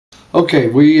Okay,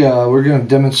 we're going to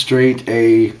demonstrate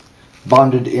a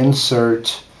bonded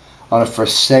insert on a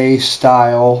Frieze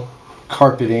style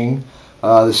carpeting.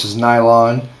 This is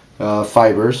nylon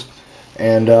fibers,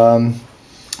 and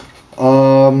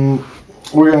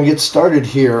we're going to get started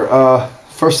here.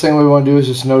 First thing we want to do is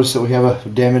just notice that we have a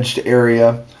damaged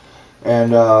area,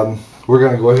 and we're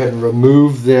going to go ahead and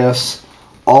remove this.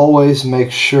 Always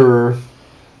make sure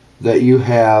that you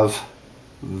have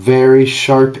very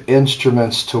sharp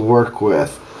instruments to work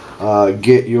with.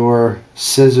 Get your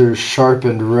scissors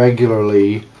sharpened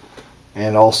regularly,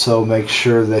 and also make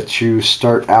sure that you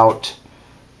start out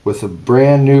with a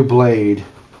brand new blade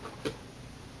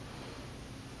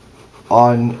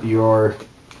on your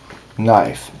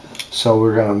knife. So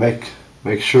we're going to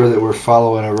make sure that we're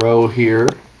following a row here.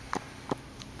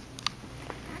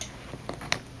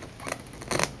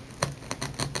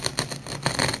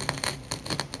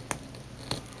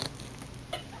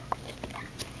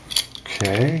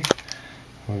 Okay,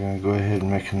 we're going to go ahead and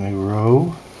make a new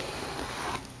row.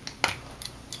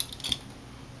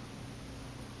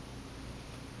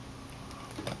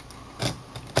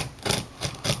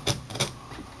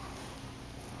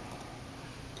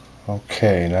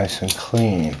 Okay, nice and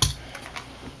clean.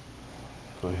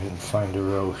 Go ahead and find a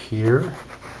row here.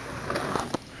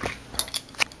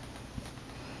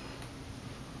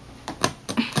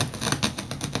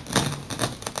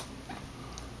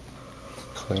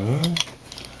 Clean.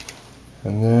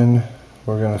 And then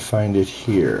we're going to find it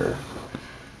here,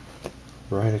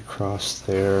 right across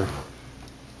there,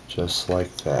 just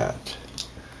like that. So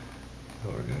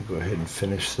we're going to go ahead and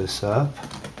finish this up.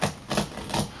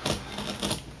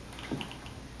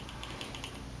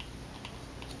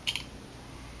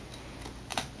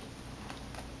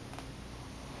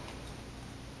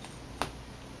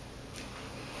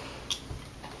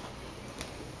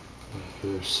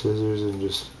 Get our scissors and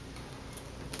just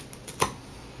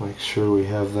make sure we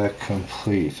have that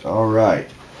complete. Alright,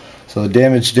 so the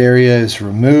damaged area is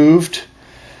removed,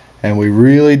 and we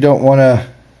really don't want to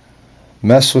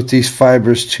mess with these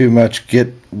fibers too much.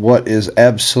 Get what is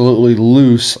absolutely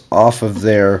loose off of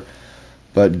there,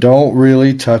 but don't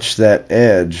really touch that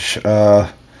edge,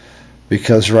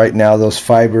 because right now those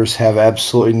fibers have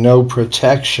absolutely no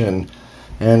protection,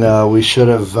 and we should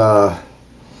have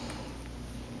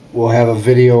we'll have a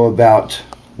video about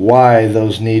why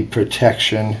those need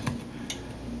protection,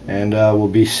 and we'll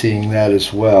be seeing that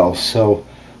as well. So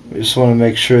we just want to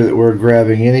make sure that we're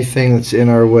grabbing anything that's in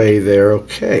our way there.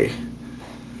 Okay,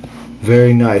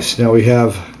 very nice. Now we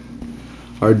have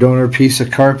our donor piece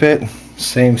of carpet,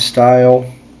 same style.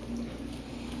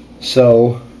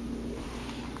 So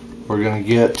we're going to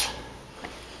get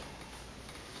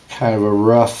kind of a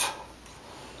rough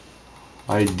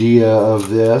idea of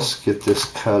this. Get this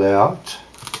cut out.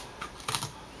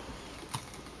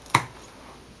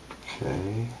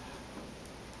 Okay.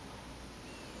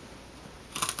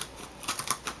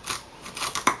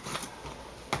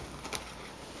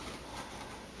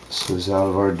 This is out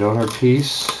of our donor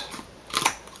piece.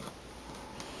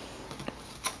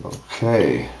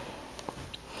 Okay.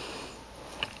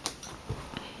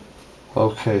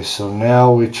 Okay, so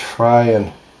now we try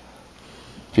and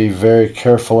be very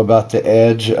careful about the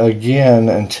edge again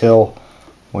until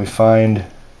we find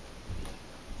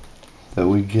that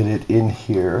we get it in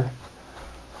here.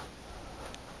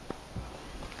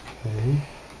 Okay.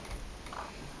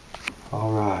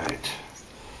 Alright.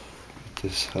 Get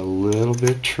this a little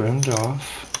bit trimmed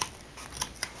off.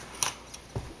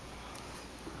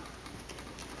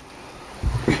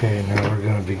 Okay, now we're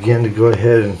going to begin to go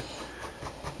ahead and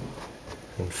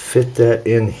fit that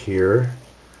in here.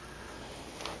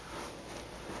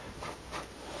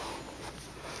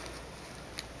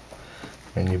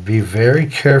 And you be very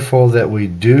careful that we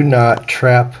do not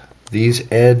trap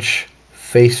these edge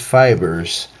face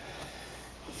fibers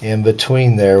in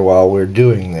between there while we're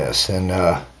doing this.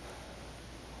 And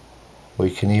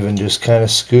we can even just kind of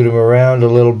scoot them around a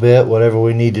little bit, whatever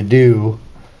we need to do.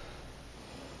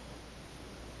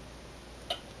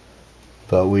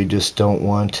 But we just don't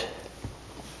want...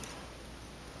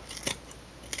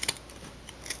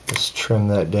 Let's trim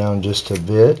that down just a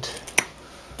bit.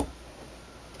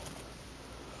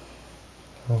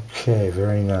 Okay,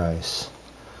 very nice.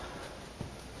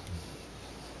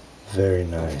 Very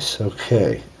nice.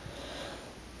 Okay.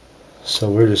 So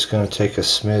we're just going to take a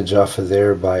smidge off of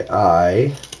there by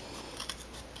eye.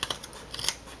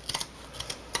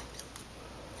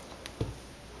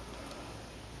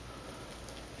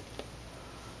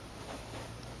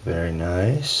 Very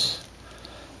nice.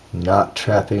 Not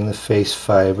trapping the face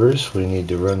fibers. We need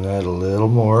to run that a little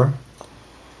more.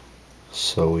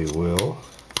 So we will.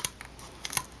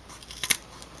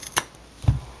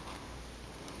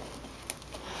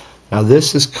 Now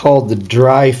this is called the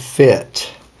dry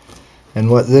fit, and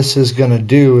what this is going to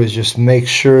do is just make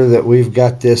sure that we've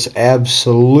got this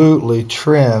absolutely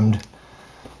trimmed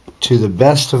to the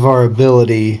best of our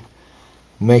ability,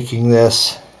 making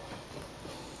this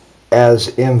as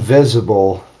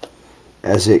invisible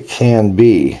as it can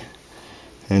be.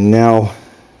 And now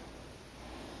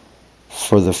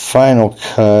for the final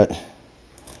cut,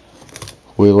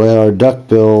 we let our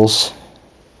duckbills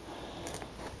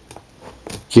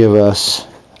give us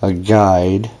a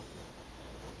guide,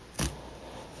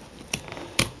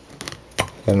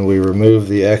 and we remove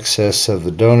the excess of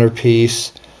the donor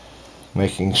piece,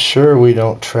 making sure we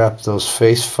don't trap those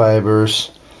face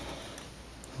fibers,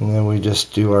 and then we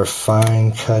just do our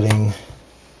fine cutting.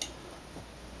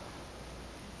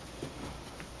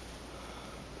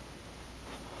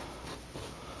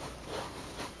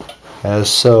 As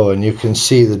so, and you can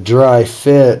see the dry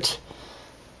fit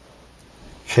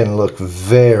can look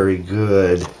very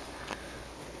good,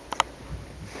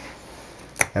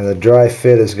 and the dry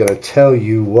fit is going to tell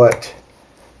you what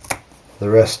the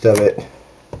rest of it,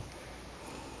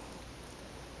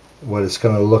 what it's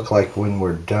going to look like when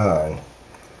we're done.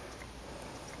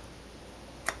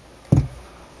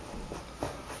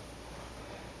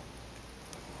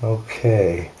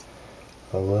 Okay,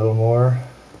 a little more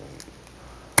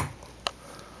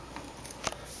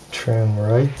trim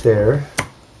right there.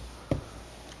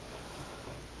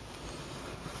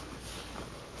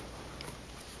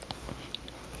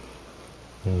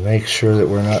 And make sure that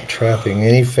we're not trapping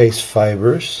any face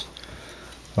fibers.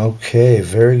 Okay,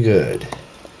 very good.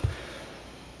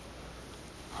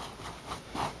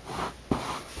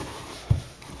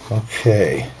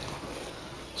 Okay,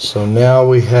 so now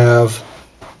we have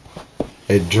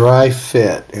a dry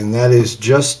fit, and that is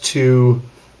just to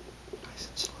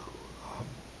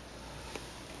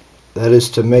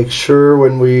make sure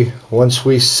once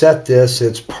we set this,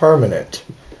 it's permanent.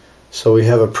 So we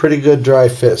have a pretty good dry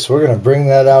fit. So we're going to bring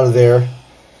that out of there,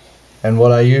 and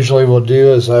what I usually will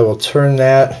do is I will turn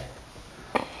that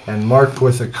and mark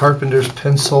with a carpenter's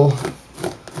pencil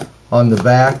on the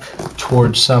back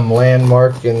towards some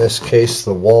landmark, in this case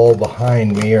the wall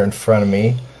behind me or in front of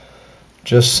me,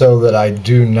 just so that I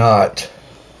do not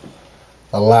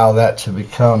allow that to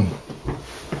become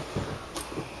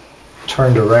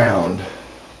turned around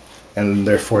and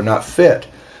therefore not fit.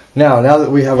 Now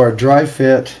that we have our dry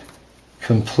fit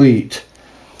complete,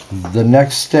 the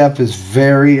next step is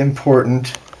very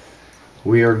important.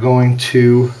 We are going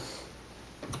to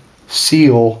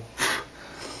seal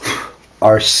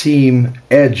our seam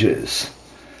edges,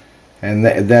 and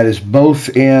that is both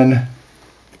in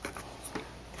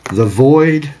the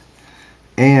void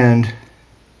and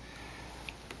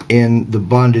in the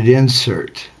bonded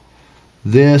insert.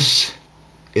 This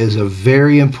is a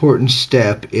very important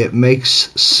step. It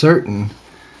makes certain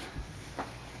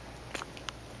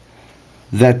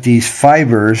that these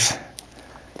fibers,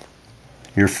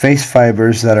 your face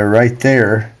fibers that are right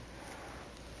there,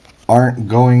 aren't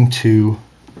going to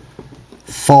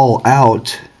fall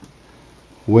out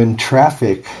when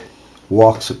traffic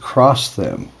walks across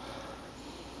them.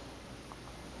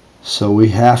 So we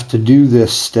have to do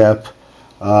this step.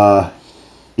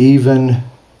 Even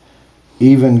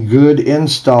good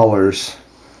installers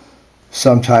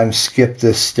sometimes skip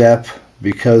this step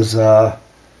because,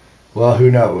 well, who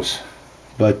knows?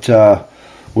 But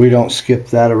we don't skip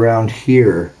that around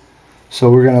here.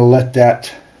 So we're going to let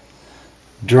that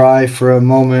dry for a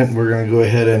moment. We're going to go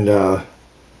ahead and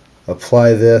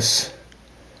apply this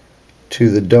to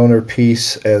the donor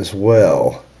piece as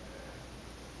well.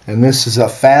 And this is a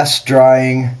fast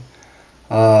drying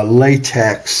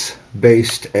latex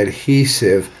based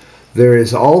adhesive. There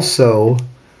is also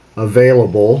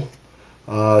available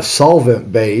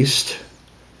solvent based.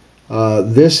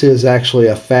 This is actually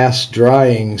a fast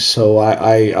drying, so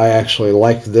I actually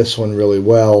like this one really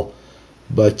well,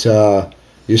 but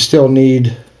you still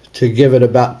need to give it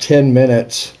about 10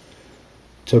 minutes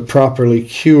to properly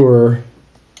cure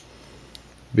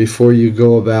before you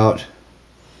go about.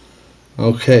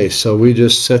 Okay, so we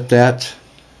just set that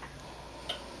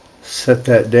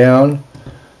down,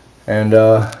 and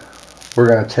we're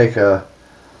going to take a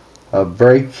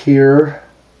break here,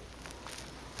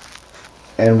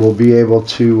 and we'll be able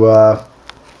to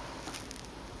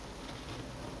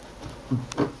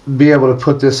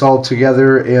put this all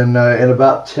together in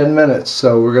about 10 minutes.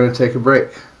 So we're going to take a break.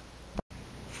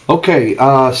 Okay,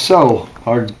 so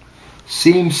our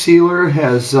seam sealer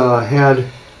has had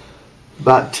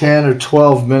about 10 or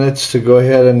 12 minutes to go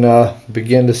ahead and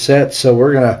begin to set. So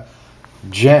we're going to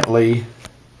gently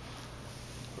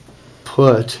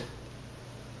put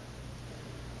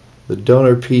the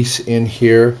donor piece in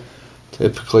here.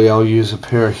 Typically I'll use a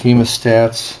pair of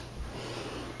hemostats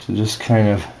to just kind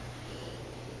of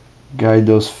guide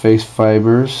those face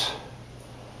fibers.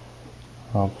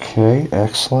 Okay,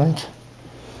 excellent.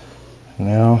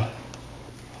 Now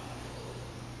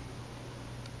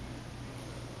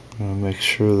I'm going to make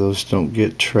sure those don't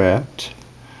get trapped.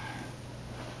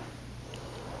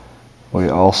 We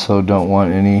also don't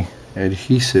want any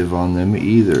adhesive on them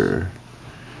either.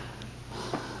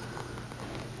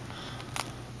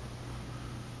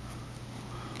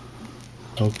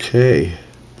 Okay,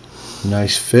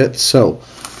 nice fit. So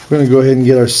we're going to go ahead and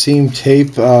get our seam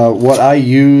tape. What I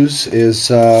use is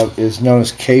known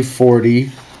as K40.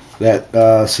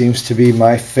 That seems to be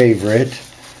my favorite.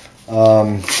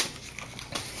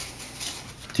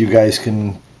 You guys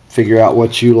can figure out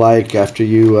what you like after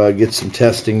you get some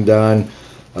testing done.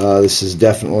 This is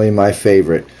definitely my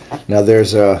favorite. Now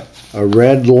there's a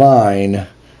red line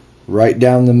right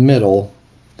down the middle,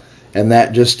 and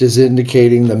that just is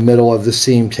indicating the middle of the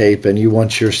seam tape, and you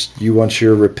want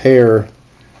your repair.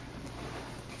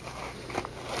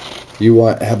 You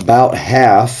want about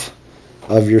half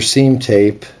of your seam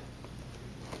tape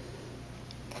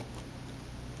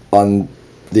on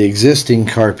the existing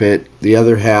carpet, the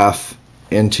other half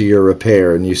into your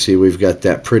repair, and you see we've got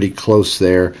that pretty close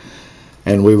there,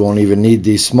 and we won't even need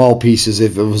these small pieces.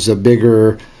 If it was a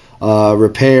bigger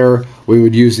repair, we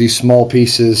would use these small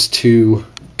pieces to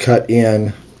cut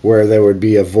in where there would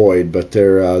be a void, but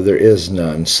there is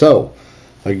none. So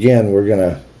again, we're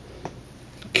gonna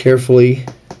carefully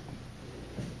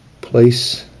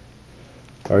place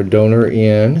our donor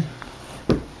in,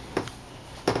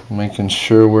 making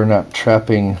sure we're not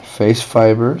trapping face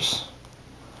fibers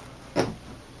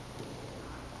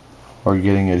or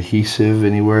getting adhesive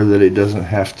anywhere that it doesn't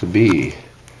have to be.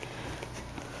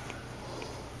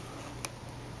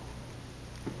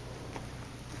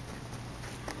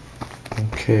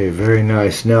 Okay, very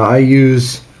nice. Now I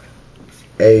use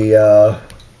a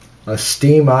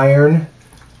steam iron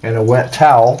and a wet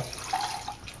towel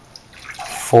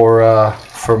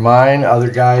for mine. Other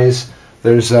guys,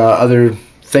 there's other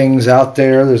things out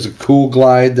there. There's a Cool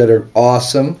Glide that are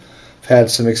awesome. I've had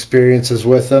some experiences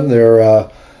with them. They're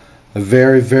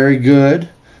very, very good.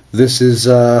 This is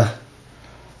the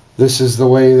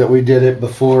way that we did it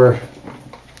before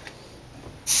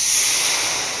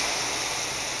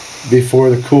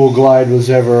the Cool Glide was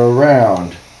ever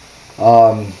around.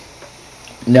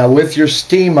 Now with your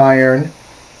steam iron,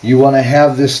 you want to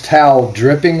have this towel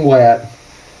dripping wet,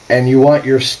 and you want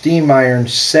your steam iron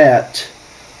set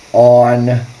on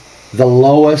the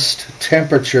lowest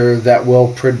temperature that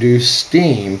will produce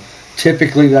steam.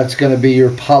 Typically that's going to be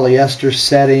your polyester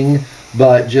setting,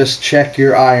 but just check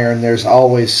your iron. There's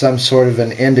always some sort of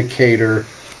an indicator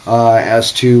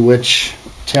as to which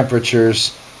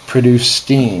temperatures produce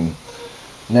steam.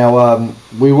 Now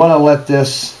we want to let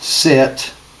this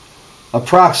sit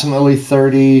approximately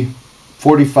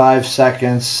 30-45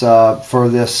 seconds for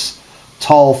this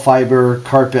tall fiber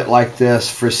carpet like this.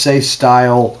 Frieze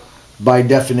style by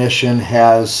definition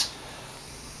has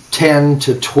 10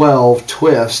 to 12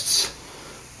 twists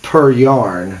per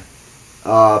yarn,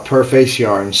 per face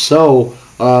yarn. So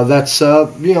that's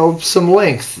you know, some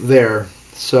length there.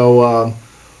 So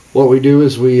what we do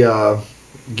is we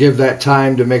give that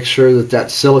time to make sure that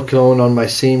that silicone on my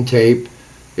seam tape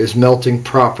is melting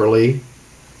properly.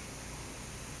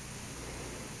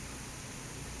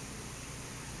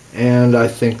 And I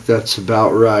think that's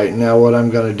about right. Now what I'm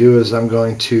going to do is I'm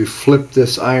going to flip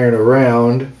this iron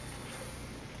around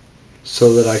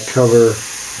so that I cover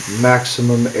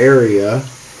maximum area.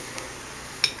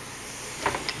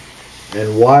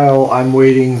 And while I'm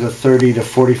waiting the 30 to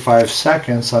 45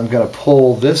 seconds, I'm going to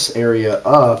pull this area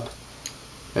up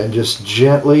and just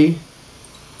gently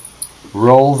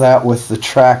roll that with the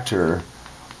tractor.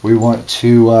 We want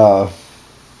to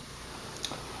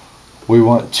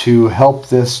help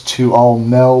this to all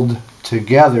meld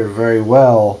together very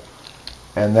well,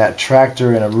 and that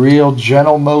tractor in a real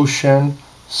gentle motion,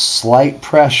 slight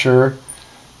pressure,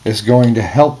 is going to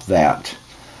help that.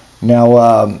 Now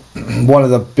one of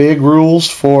the big rules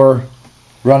for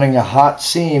running a hot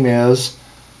seam is,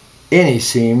 any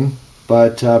seam,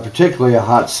 but particularly a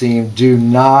hot seam, do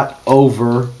not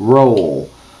over roll.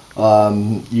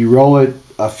 You roll it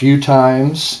a few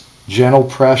times, gentle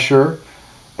pressure,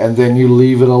 and then you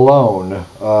leave it alone.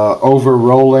 Over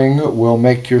rolling will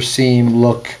make your seam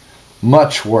look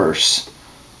much worse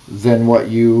than what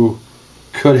you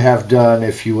could have done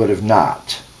if you would have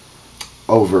not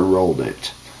over rolled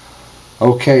it.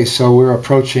 Okay, so we're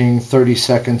approaching 30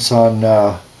 seconds on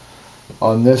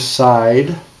this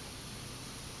side.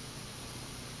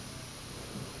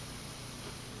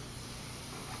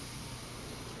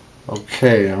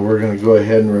 Okay, and we're going to go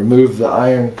ahead and remove the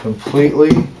iron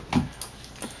completely.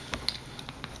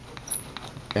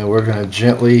 And we're going to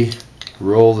gently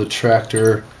roll the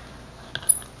tractor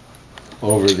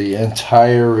over the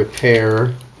entire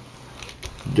repair,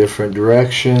 different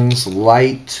directions,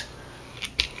 light.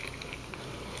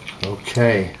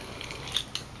 Okay.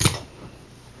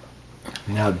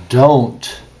 Now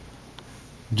don't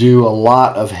do a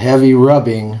lot of heavy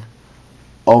rubbing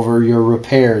over your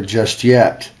repair just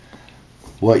yet.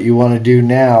 What you want to do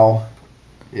now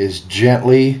is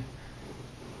gently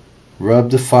rub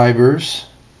the fibers,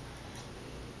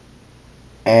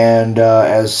 and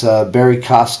as Barry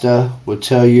Costa would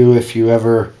tell you, if you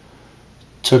ever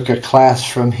took a class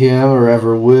from him or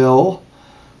ever will,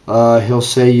 he'll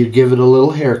say you give it a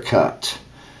little haircut.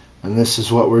 And this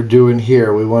is what we're doing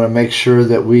here. We want to make sure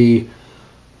that we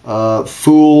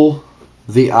fool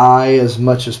the eye as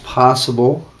much as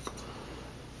possible,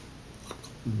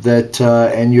 that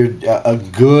and a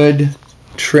good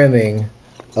trimming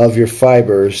of your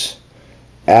fibers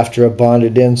after a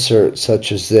bonded insert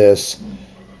such as this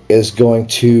is going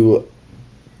to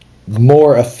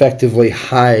more effectively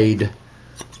hide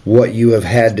what you have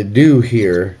had to do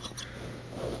here.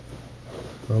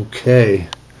 Okay.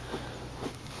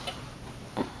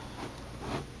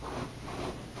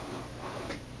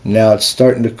 Now it's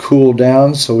starting to cool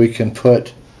down, so we can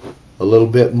put a little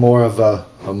bit more of a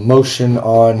motion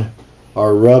on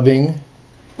our rubbing.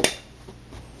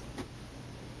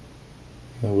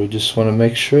 And we just want to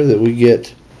make sure that we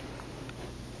get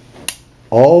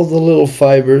all the little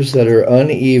fibers that are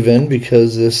uneven,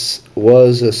 because this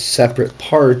was a separate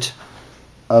part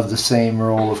of the same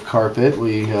roll of carpet.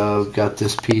 We got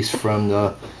this piece from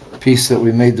the piece that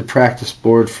we made the practice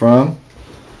board from.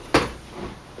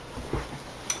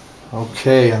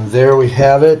 Okay, and there we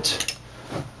have it.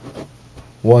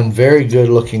 One very good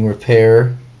looking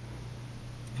repair.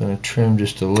 I'm going to trim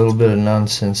just a little bit of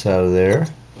nonsense out of there.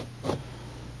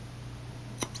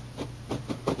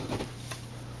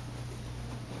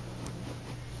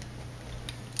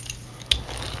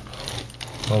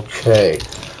 Okay,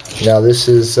 now this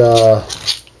is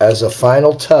as a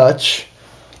final touch,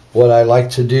 what I like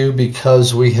to do,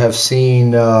 because we have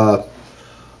seen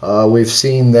we've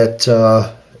seen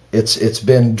that it's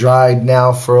been dried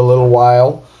now for a little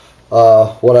while.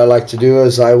 What I like to do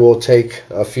is I will take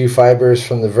a few fibers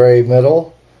from the very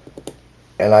middle,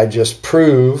 and I just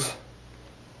prove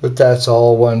that that's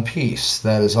all one piece.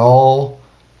 That is all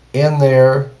in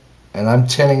there, and I'm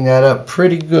tinning that up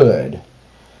pretty good.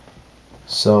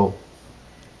 So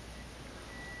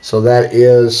that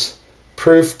is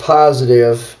proof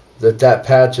positive that that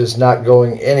patch is not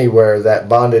going anywhere, that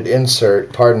bonded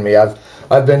insert. Pardon me,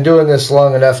 I've been doing this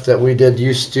long enough that we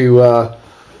used to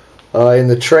in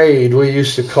the trade, we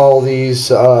used to call these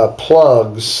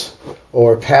plugs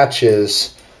or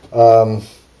patches.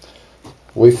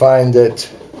 We find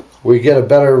that we get a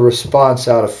better response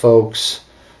out of folks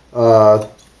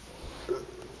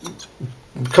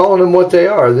calling them what they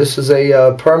are. This is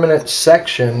a permanent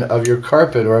section of your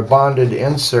carpet, or a bonded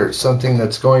insert, something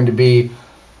that's going to be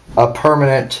a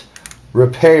permanent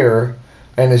repair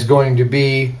and is going to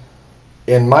be,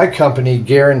 in my company,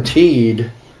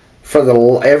 guaranteed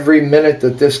for every minute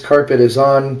that this carpet is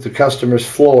on the customer's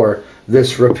floor.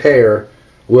 This repair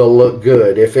will look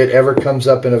good. If it ever comes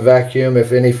up in a vacuum,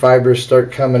 if any fibers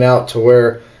start coming out to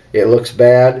where it looks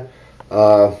bad,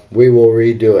 we will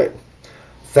redo it.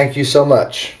 Thank you so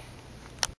much.